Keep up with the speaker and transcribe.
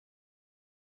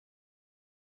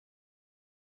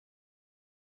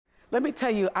Let me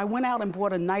tell you, I went out and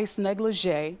bought a nice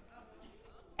negligee,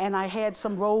 and I had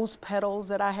some rose petals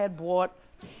that I had bought,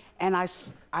 and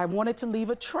I wanted to leave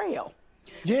a trail.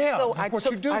 Yeah, so that's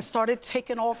I started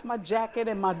taking off my jacket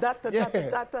and my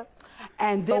da-da-da-da-da-da.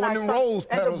 And then throwing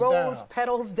the rose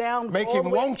petals down. Make him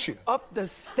want you. Up the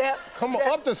steps. Come on,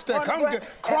 up the steps. Come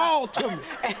crawl to me.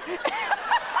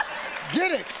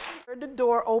 Get it. The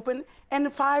door opened,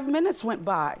 and 5 minutes went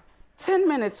by. 10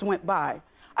 minutes went by.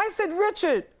 I said,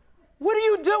 Richard, what are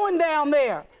you doing down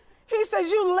there? He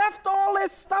says, you left all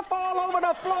this stuff all over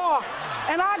the floor,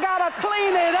 and I gotta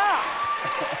clean it up.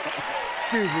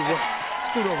 Excuse me,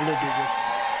 scoot over a little bit.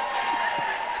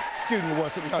 Excuse me one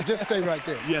second. No, just stay right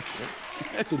there. Yes, sir.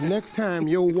 The next time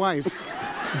your wife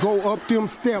go up them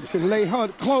steps and lay her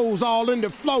clothes all in the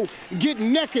floor, get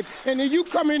naked, and then you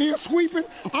come in here sweeping,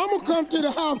 I'm gonna come to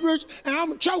the house, Rich, and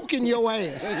I'm choking your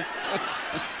ass.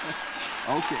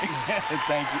 Okay,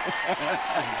 thank you.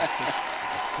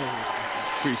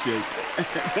 Appreciate it.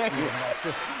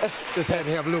 Just had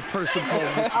to have a little person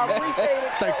moment. I appreciate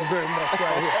it. Thank you very much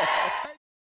right here.